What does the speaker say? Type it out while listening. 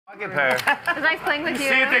Pocket pair. It's nice playing with you.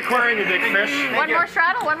 See if they query you, big fish. One more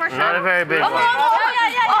straddle, one more straddle. Not a very big one.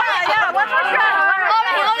 Yeah, one more straddle.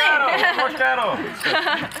 One more straddle.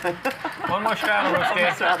 One more straddle,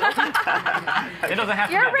 Ryusuke. It doesn't have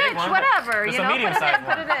to You're be a big rich, one. whatever. It's You a know, medium-sized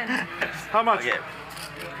put it in. How much? Okay.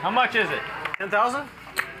 How much is it? 10,000?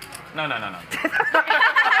 No.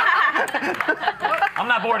 I'm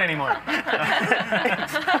not bored anymore.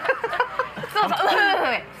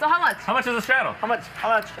 So how much? How much is a straddle? How much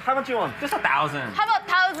you want? Just 1,000. How about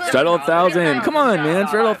 1,000? Straddle 1,000. Come on, man.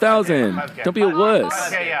 Straddle 1,000. Don't be a wuss.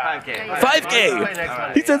 Okay, yeah.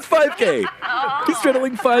 5K. He says 5K. He's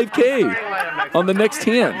straddling 5K on the next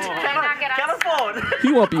hand. Can't afford.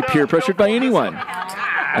 He won't be peer pressured by anyone.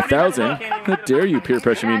 1,000? How dare you peer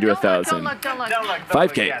pressure me into 1,000? Don't look.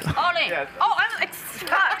 5K. Oh, I'm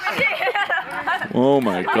Oh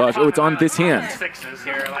my gosh. Oh, it's on this hand. Sixes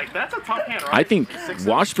here. Like, that's a tough hand, right? I think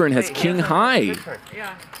Washburn has king high.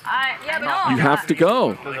 yeah, but no. You have to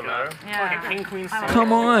go. Doesn't matter. Yeah. King, queen,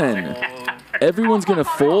 Come on. Everyone's going to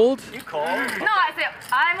fold? You call? No, I said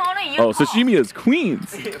I'm only you. Oh, sashimi has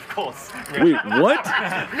queens. Of course. Wait, what?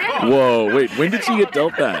 Whoa, wait. When did she get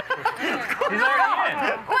dealt that? He's already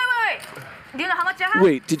in. Wait. Do you know how much I have?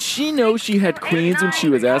 Wait, did she know she had queens when she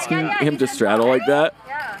was asking him to straddle like that?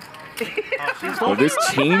 Yeah. Well, this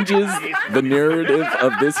changes the narrative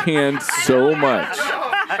of this hand so much.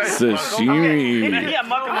 Sashimi.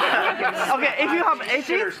 Okay, if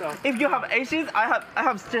you have aces, I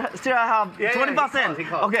still have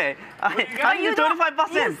 20%. Okay, I need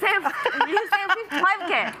 25%. You saved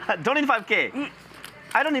 5K. Don't need 5K.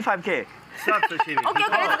 I don't need 5K. Stop, sashimi. Okay,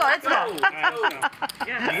 let's go.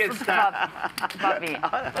 You get stopped. Bobby.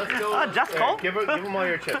 Let's go. Just call? Give him all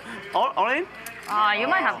your chips. All in? You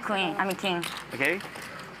might have queen. I mean king. Okay.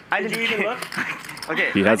 Did you even look?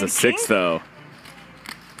 Okay. He has a 6, though.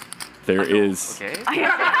 There is. Okay. Oh,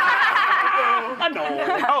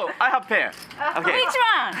 Oh, I have pair. Okay. which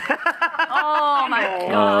one? Oh my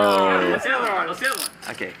god. Oh, Let's the other one. Let's the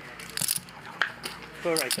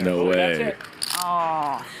other one. no way.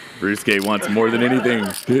 Oh. Ryusuke wants more than anything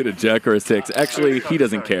to hit a jack or a 6. Actually, he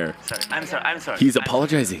doesn't care. Sorry. I'm sorry. He's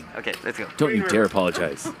apologizing. Okay, let's go. Don't you dare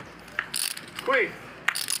apologize. Wait.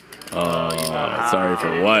 Oh, sorry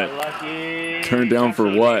for what? Lucky. Turned down for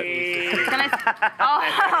what? Can I?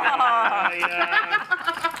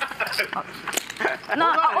 No,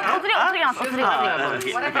 어떻게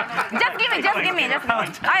Just give me.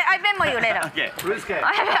 I Venmo you later. Okay. Ryusuke. I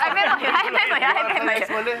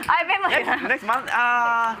Venmo you. Next month,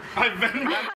 I've been.